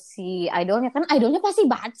memicu si idolnya kan idolnya pasti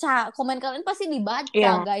baca komen kalian pasti dibaca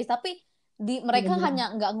Iya, guys tapi mereka bener-bener. hanya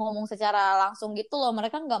nggak ngomong secara langsung gitu loh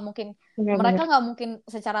mereka Bener-bener. nggak mungkin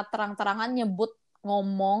secara terang-terangan nyebut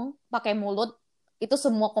ngomong pakai mulut itu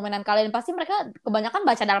semua komenan kalian pasti mereka kebanyakan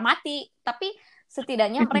baca dalam hati tapi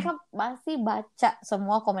setidaknya mereka pasti baca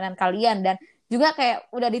semua komenan kalian dan juga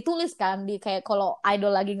kayak udah ditulis kan di kayak kalau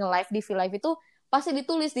idol lagi nge-live di V-Live itu pasti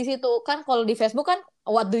ditulis di situ kan kalau di Facebook kan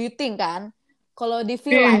what do you think kan kalau di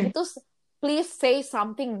V-Live Hmm. itu please say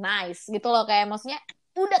something nice gitu loh kayak maksudnya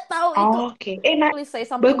udah tahu itu Oke. Nah, please say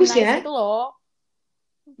something bagus nice ya. gitu loh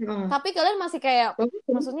Heeh. tapi kalian masih kayak Bagus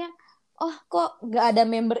ya. maksudnya oh kok nggak ada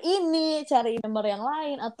member ini cari member yang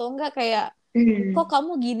lain atau enggak kayak kok Hmm.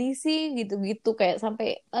 kamu gini sih gitu-gitu kayak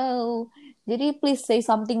sampai oh jadi please say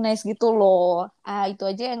something nice gitu loh itu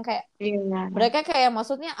aja yang kayak Iya. mereka kayak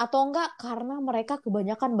maksudnya atau enggak karena mereka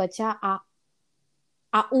kebanyakan baca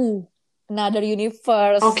AU Another Oke,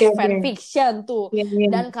 Universe oke. fanfiction tuh Iya, iya.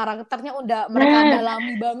 dan karakternya udah mereka Nah,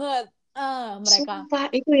 dalami banget mereka sumpah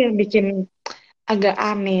itu yang bikin agak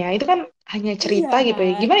aneh ya. Itu kan hanya iya cerita gitu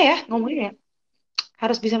ya. kan Gimana ya ngomongnya ya?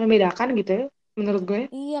 Harus bisa membedakan gitu ya, menurut gue.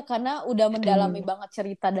 iya karena udah mendalami Aduh. banget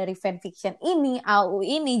cerita dari fanfiction ini AU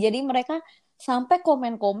ini jadi mereka sampai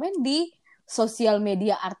komen-komen di sosial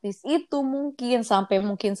media artis itu mungkin sampai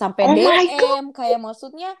Oh my God. DM kayak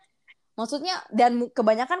maksudnya dan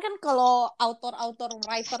kebanyakan kan kalau author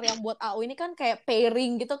writer yang buat AU ini kan kayak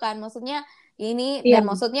pairing gitu kan maksudnya ini Iya, dan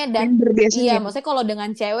maksudnya dan member iya biasanya. maksudnya kalau dengan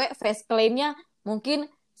cewek face claimnya mungkin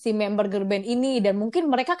si member girl band ini dan mungkin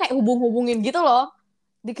mereka kayak hubung-hubungin gitu loh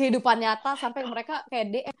di kehidupan nyata sampai mereka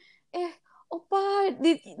kayak DM opa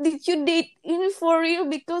did you date ini for real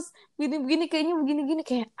because begini-begini kayaknya begini-gini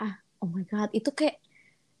kayak oh my god itu kayak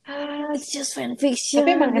Ah, it's just tapi emang fanfiction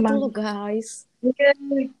gitu emang loh guys iya,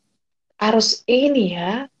 harus ini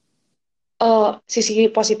ya. Sisi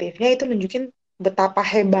positifnya itu nunjukin betapa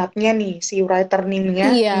hebatnya nih si writer Nim-nya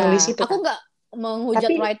iya nulis itu aku kan. nggak menghujat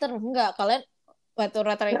Tapi writer nggak kalian writer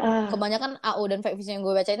ah, kebanyakan AU dan fanfiction yang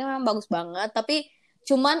gue baca ini memang bagus banget tapi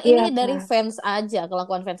cuman ini iya, dari fans aja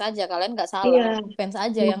kelakuan fans aja kalian nggak salah iya. fans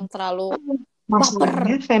aja yang terlalu Masalahnya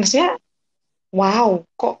baper fansnya, wow,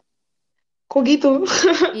 kok gitu,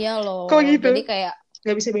 iya loh kok gitu, jadi kayak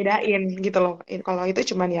nggak bisa bedain gitu loh. Kalau itu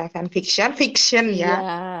cuman ya fan fiction, fiction ya,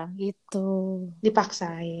 iya gitu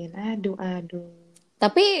dipaksain. Aduh, aduh,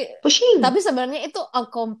 tapi pusing. tapi sebenarnya itu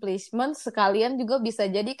accomplishment sekalian juga bisa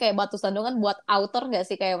jadi kayak batu sandungan buat author gak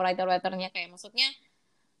sih kayak writer-writernya kayak maksudnya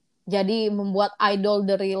jadi membuat idol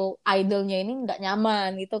the real idolnya ini nggak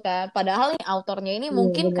nyaman gitu kan padahal nih autornya ini Iya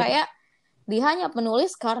mungkin bener. kayak dia hanya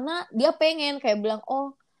penulis karena dia pengen kayak bilang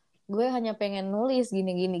oh gue hanya pengen nulis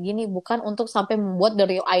gini gini gini bukan untuk sampai membuat the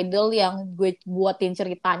real idol yang gue buatin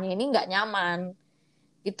ceritanya ini nggak nyaman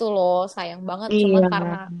gitu loh sayang banget cuman Iya,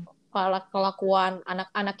 karena kelakuan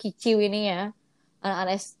anak-anak kicau ini ya,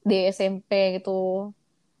 anak-anak SD SMP gitu,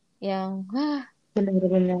 yang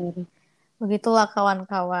Benar-benar. begitulah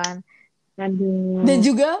kawan-kawan. Dan Aduh.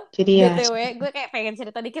 juga Jadi ya. BTW gue kayak pengen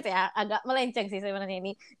cerita dikit ya, agak melenceng sih sebenarnya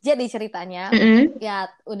ini. Jadi ceritanya Mm-mm. ya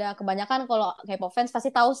udah kebanyakan kalau K-pop fans pasti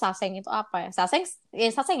tahu Saseng itu apa ya. Saseng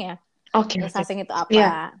ya. Oke, Ya oke. Saseng itu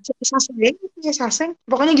Iya. apa? Saseng, ya Saseng.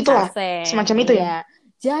 Pokoknya gitulah. Saseng, Semacam itu ya. iya.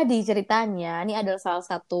 Jadi ceritanya ini adalah salah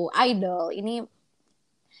satu idol. Ini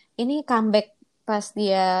comeback pas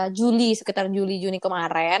dia Juli, sekitar Juli Juni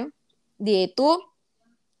kemarin. Dia itu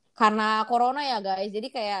karena corona ya guys.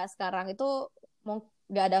 Jadi kayak sekarang itu mau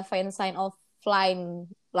nggak ada fansign offline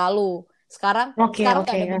lalu. Sekarang Oke, sekarang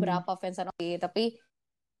tuh oke. ada beberapa fansign offline, tapi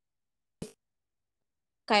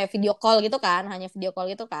kayak video call gitu kan, hanya video call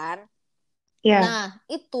gitu kan. Ya. Nah,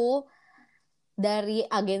 itu dari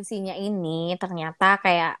agensinya ini ternyata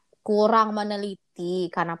kayak kurang meneliti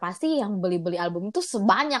karena pasti yang beli-beli album itu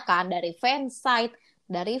sebanyak kan dari fansite,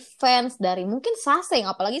 dari fans, dari mungkin Saseng,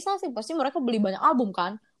 apalagi Saseng pasti mereka beli banyak album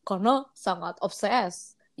kan karena sangat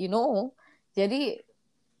obses, you know. Jadi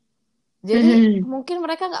jadi Mhm. mungkin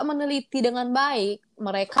mereka nggak meneliti dengan baik,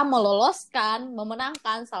 mereka meloloskan,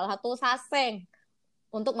 memenangkan salah satu Saseng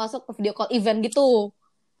untuk masuk ke video call event gitu.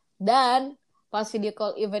 Dan pas video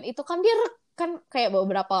call event itu kan dia kan kayak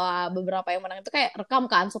beberapa beberapa yang menang itu kayak rekam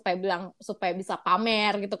kan supaya bisa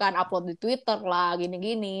pamer gitu kan, upload di Twitter lah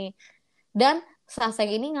gini-gini. Dan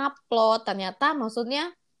Saseng ini ngupload ternyata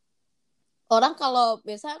maksudnya orang kalau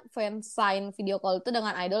biasa fansign video call itu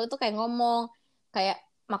dengan idol itu kayak ngomong kayak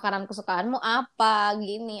makanan kesukaanmu apa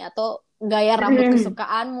gini atau gaya rambut Mhm.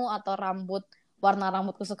 kesukaanmu atau warna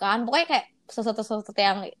rambut kesukaan, pokoknya kayak sesuatu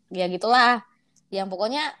yang ya gitulah, yang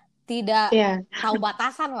pokoknya tidak Iya, tahu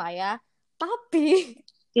batasan lah ya. Tapi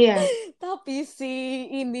iya. tapi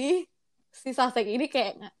ini si Sasek ini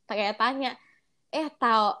kayak kayak tanya,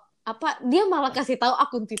 tahu apa, dia malah kasih tahu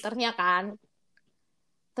akun Twitternya kan.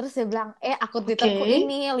 Terus dia bilang, akun Oke. Twitterku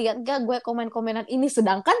ini, lihat gak gue komen-komenan ini.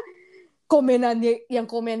 Sedangkan komenannya yang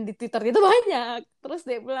komen di Twitter itu banyak. Terus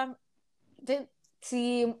dia bilang,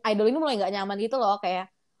 si idol ini mulai gak nyaman gitu loh. Kayak,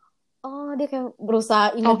 oh dia kayak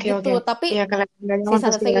berusaha inget Oke, oke. gitu. Tapi Iya, kalian nggak si nyaman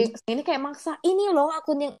pasti kan. Sasha ini kayak maksa, ini loh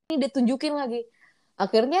akun yang ini ditunjukin lagi.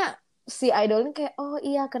 Akhirnya si idol ini kayak, oh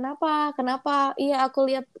iya kenapa? Kenapa? Iya aku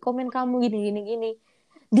lihat komen kamu gini, gini, gini.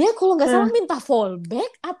 Dia kalau nggak salah Hmm. minta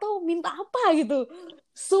fallback atau minta apa gitu. Oh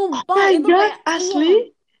Sumpah my itu God, kayak iya asli?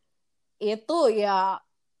 itu ya,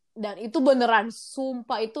 dan itu beneran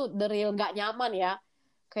sumpah itu the real gak nyaman ya,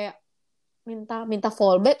 kayak minta minta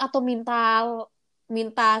fallback atau minta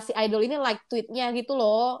minta si idol ini like tweetnya gitu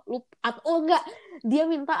loh, oh enggak, dia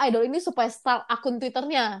minta idol ini supaya start akun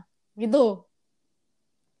Twitternya gitu.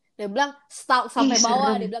 Dia bilang start Ih, sampai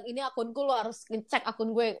bawah, dia serem. bilang ini akunku, lo harus ngecek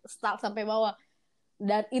akun gue start sampai bawah.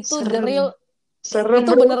 Dan itu the real, Serem. Serem,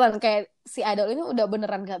 itu bro. beneran kayak si idol ini udah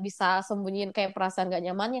beneran gak bisa sembunyiin kayak perasaan gak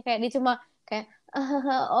nyamannya, kayak dia cuma kayak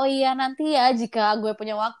oh iya nanti ya jika gue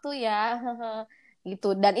punya waktu ya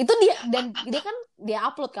gitu. Dan itu dia kan dia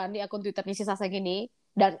upload kan di akun Twitternya si Sasa gini,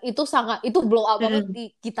 dan itu sangat itu blow up banget Hmm. di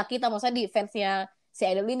kita maksudnya di fansnya si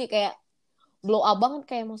idol ini, kayak blow up banget,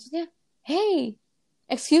 kayak maksudnya hey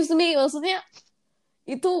excuse me, maksudnya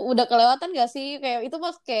itu udah kelewatan gak sih, kayak itu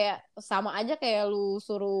mas kayak sama aja kayak lu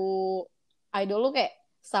suruh idol lu kayak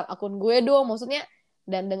start akun gue dong maksudnya.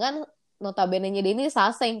 Dan dengan notabene-nya dia ini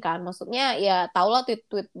Saseng kan, maksudnya ya tau lah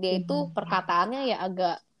tweet-tweet dia itu perkataannya ya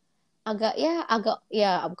agak agak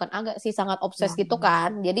ya bukan agak sih, sangat obses gitu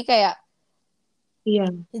kan. Iya.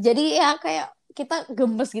 Jadi ya kayak kita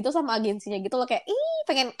gemes gitu sama agensinya gitu loh, kayak ih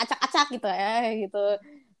pengen acak-acak gitu ya gitu,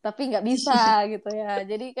 tapi nggak bisa gitu ya.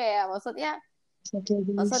 Jadi kayak Oke,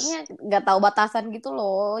 maksudnya guys. nggak tahu batasan gitu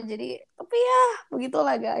loh. Jadi tapi ya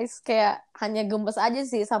begitulah guys, kayak hanya gemes aja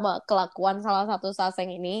sih sama kelakuan salah satu Saseng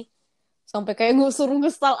ini, sampai kayak gue suruh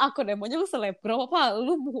nge-style akun, emangnya lu selebgram apa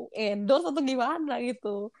lu mau endorse atau gimana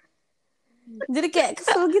gitu. Jadi kayak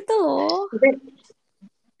kesel gitu loh. Tapi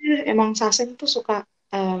emang Sasen tuh suka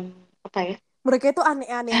apa ya? Mereka itu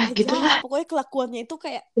aneh-aneh aja, Gitulah. pokoknya kelakuannya itu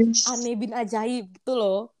kayak Yes. aneh bin ajaib gitu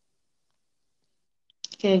loh.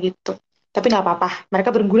 Kayak gitu. Tapi nggak apa-apa. Mereka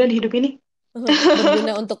berguna di hidup ini.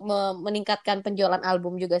 Berguna untuk meningkatkan penjualan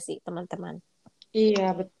album juga sih teman-teman.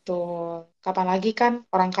 Iya, betul. Kapan lagi kan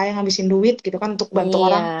orang kaya ngabisin duit gitu kan untuk bantu Iya,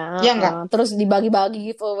 orang. Iya nggak? terus dibagi-bagi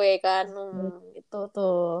giveaway kan, itu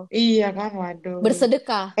tuh Iya kan, waduh.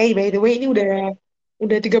 bersedekah. Hey, by the way, ini udah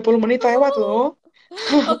 30 menit lewat loh.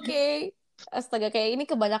 Oke, astaga kayak ini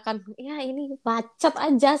kebanyakan, ya ini bacot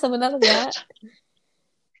aja sebenarnya.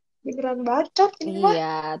 Beneran bacot ini mah.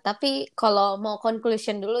 Iya, tapi kalau mau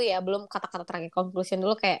conclusion dulu ya, belum kata-kata terakhir, conclusion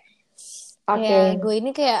dulu kayak Kayak Oke. gue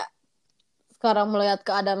ini kayak sekarang melihat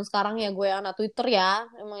keadaan sekarang ya, gue anak Twitter ya,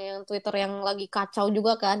 emang yang Twitter yang lagi kacau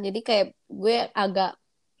juga kan. Jadi kayak gue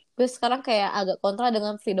sekarang kayak agak kontra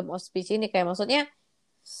dengan freedom of speech ini. Kayak maksudnya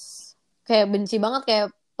kayak benci banget kayak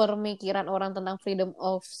pemikiran orang tentang freedom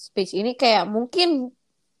of speech ini kayak mungkin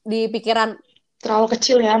di pikiran, Terlalu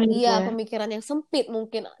kecil ya iya, menurutnya. pemikiran yang sempit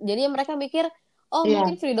mungkin. Jadi mereka mikir, oh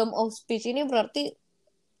mungkin Iya. freedom of speech ini berarti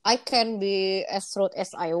I can be as rude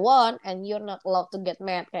as I want and you're not allowed to get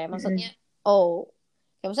mad. Kayak maksudnya, Mm-mm. oh,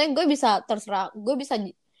 kayak maksudnya gue bisa terserah, gue bisa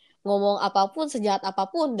ngomong apapun, sejahat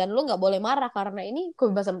apapun, dan lu nggak boleh marah karena ini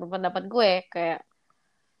kebebasan berpendapat gue. Kayak,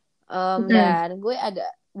 Mm-mm. dan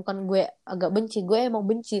bukan gue agak benci, gue emang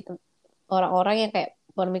benci orang-orang yang kayak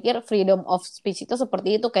berpikir freedom of speech itu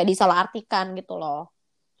seperti itu, kayak disalahartikan gitu loh.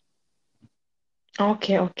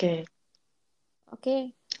 Oke, oke.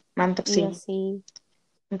 Oke, Mantep iya sih. sih.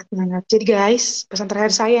 Mantep banget. Jadi guys, pesan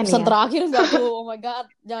terakhir saya nih Pesan ya. terakhir nggak tuh? Oh my God,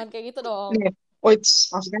 jangan kayak gitu dong. Nih, wait,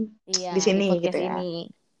 maksudnya Iya, di di sini gitu podcast ya. ini.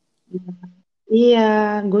 Iya,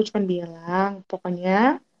 gue cuma bilang,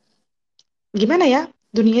 pokoknya gimana ya?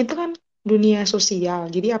 Dunia itu kan dunia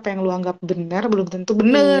sosial. Jadi apa yang lu anggap benar belum tentu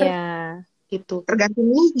benar Iya. gitu.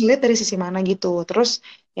 Tergantung lu ngeliat dari sisi mana gitu. Terus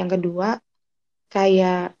yang kedua,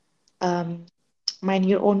 kayak um, mind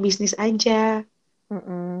your own business aja.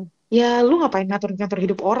 Mm-mm. Ya, lu ngapain ngatur-ngatur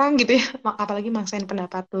hidup orang gitu ya? Apalagi maksain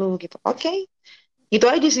pendapat lu gitu. Oke, gitu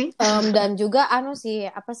aja sih. Dan juga anu sih,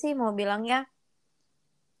 apa sih mau bilangnya?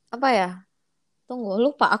 Apa ya? Tunggu,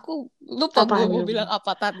 lupa Apa gue mau itu? bilang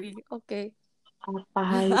apa tadi. Oke.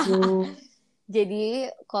 Apa itu? Jadi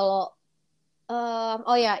kalau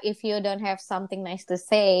oh ya, if you don't have something nice to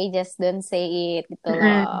say, just don't say it gitu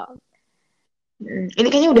Mm-mm. loh. Mm. Ini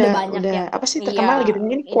kayaknya Udah banyak udah yang, apa sih iya, terkenal gitu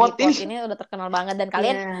ini ini quote ini. quote ini udah terkenal banget dan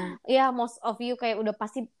kalian, Iya. ya, most of you kayak udah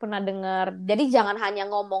pasti pernah dengar. Jadi jangan hanya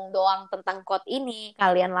ngomong doang tentang quote ini,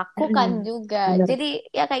 kalian lakukan Mm-mm. juga. Bener. Jadi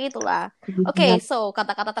ya kayak gitulah. Oke, Bener. so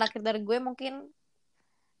kata-kata terakhir dari gue mungkin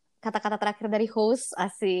kata-kata terakhir dari host,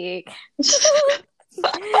 asik.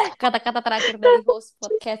 Kata-kata terakhir dari host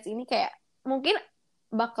podcast ini kayak mungkin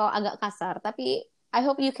bakal agak kasar, tapi I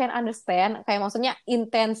hope you can understand. Kayak maksudnya my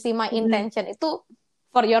Mm-mm. intention itu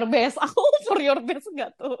for your best. Aku for your best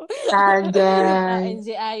enggak tuh? Anjay.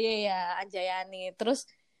 NJAY ya, Anjayani. Terus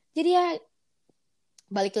jadi ya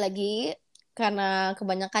balik lagi karena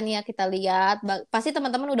kebanyakan ya kita lihat pasti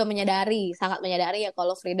teman-teman udah menyadari, sangat menyadari ya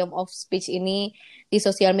kalau freedom of speech ini di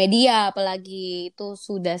sosial media apalagi itu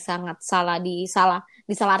sudah sangat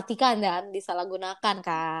disalahartikan dan disalahgunakan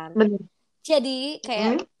kan. Bener. Jadi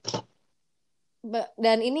kayak, Mm-mm.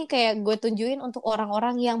 dan ini kayak gue tunjuin untuk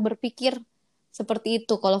orang-orang yang berpikir seperti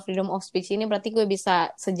itu. Kalau freedom of speech ini berarti gue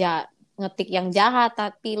bisa ngetik yang jahat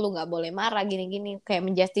tapi lu nggak boleh marah gini-gini, kayak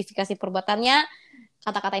menjustifikasi perbuatannya.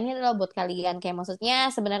 Kata-kata ini adalah buat kalian, kayak maksudnya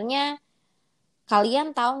sebenarnya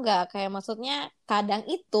kalian tahu nggak, kayak maksudnya kadang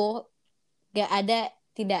itu nggak ada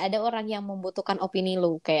tidak ada orang yang membutuhkan opini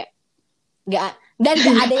lu, kayak nggak, dan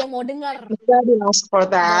nggak ada yang mau dengar, Jadi langsung for dan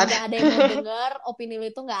that. gak ada yang mau denger opini lu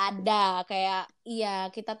itu nggak ada. Kayak, iya,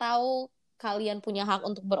 kita tahu kalian punya hak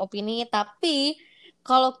untuk beropini, tapi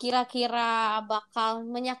kalau kira-kira bakal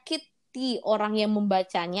menyakiti orang yang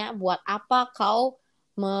membacanya, buat apa kau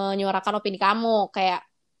menyuarakan opini kamu? Kayak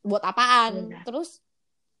buat apaan? Iya. Terus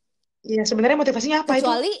Iya, sebenarnya motivasinya apa itu?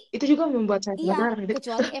 kecuali, Itu juga membuat saya iya, sadar gitu.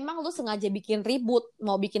 kecuali emang lu sengaja bikin ribut,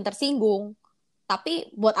 mau bikin tersinggung. Tapi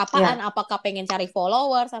buat apaan? Iya. Apakah pengen cari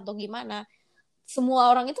followers atau gimana? Semua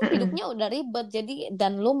orang itu Mm-mm. hidupnya udah ribet, jadi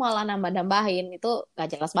dan lu malah nambah-nambahin, itu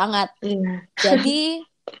gak jelas banget. Iya. Jadi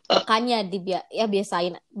makanya ya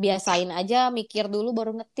biasain biasain aja mikir dulu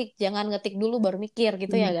baru ngetik, jangan ngetik dulu baru mikir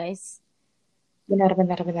gitu ya Benar, guys. benar,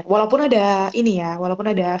 benar, benar. Walaupun ada ini ya,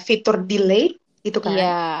 walaupun ada fitur delay itu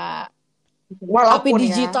Iya, kan. tapi Walaupun ya,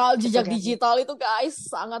 digital, itu jejak kan. digital itu guys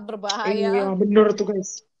sangat Iya, berbahaya. bener tuh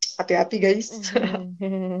guys. Hati-hati guys.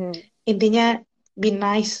 Intinya be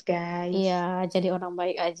nice guys. Iya, jadi orang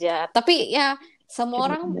baik aja. Tapi ya semua Jadi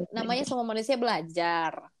orang, baik namanya aja. semua manusia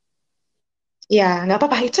belajar. Ya, nggak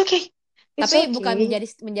apa-apa. It's okay. It's Tapi bukan okay. menjadi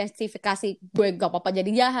menjustifikasi gue gak apa-apa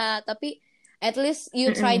jadi jahat, tapi at least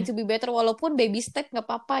you trying Mm-mm. to be better, walaupun baby step gak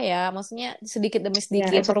apa-apa ya, maksudnya sedikit demi Ya, sedikit it's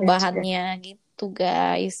okay. It's okay. perubahannya gitu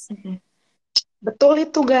guys. Mm-mm. Betul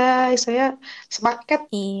itu guys. Saya sepaket.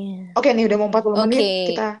 Iya. Oke nih, udah mau 40 menit. Oke.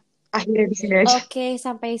 Kita akhirnya di sini aja. Oke,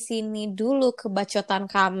 sampai sini dulu kebacotan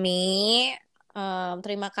kami.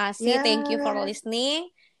 Terima kasih, thank you for Ya, listening.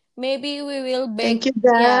 maybe we will back, Thank you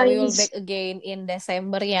ya, we will guys. back again in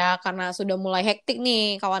Desember ya, karena sudah mulai hektik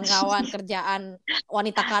nih kawan-kawan kerjaan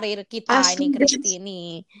wanita karir kita ini Asli guys. Kristi ini.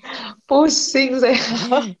 Pusing saya.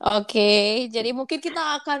 Oke, jadi mungkin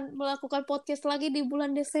kita akan melakukan podcast lagi di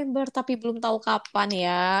bulan Desember, tapi belum tahu kapan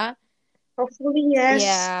ya. Hopefully yes.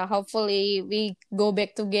 Yeah, hopefully we go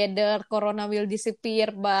back together. Corona will disappear,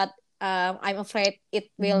 but I'm afraid it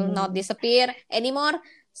will not Hmm. disappear anymore.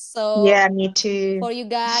 So Yeah, me too. for you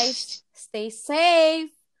guys, stay safe.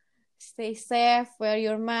 Stay safe, wear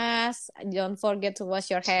your mask. Don't forget to wash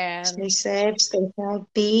your Stay hands. safe, stay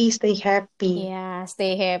healthy, stay happy. Yeah,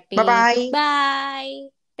 stay happy. Bye-bye. Bye.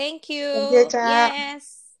 Thank Thank you, you. Ca.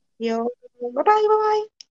 Yes. Yo. Bye-bye, bye-bye.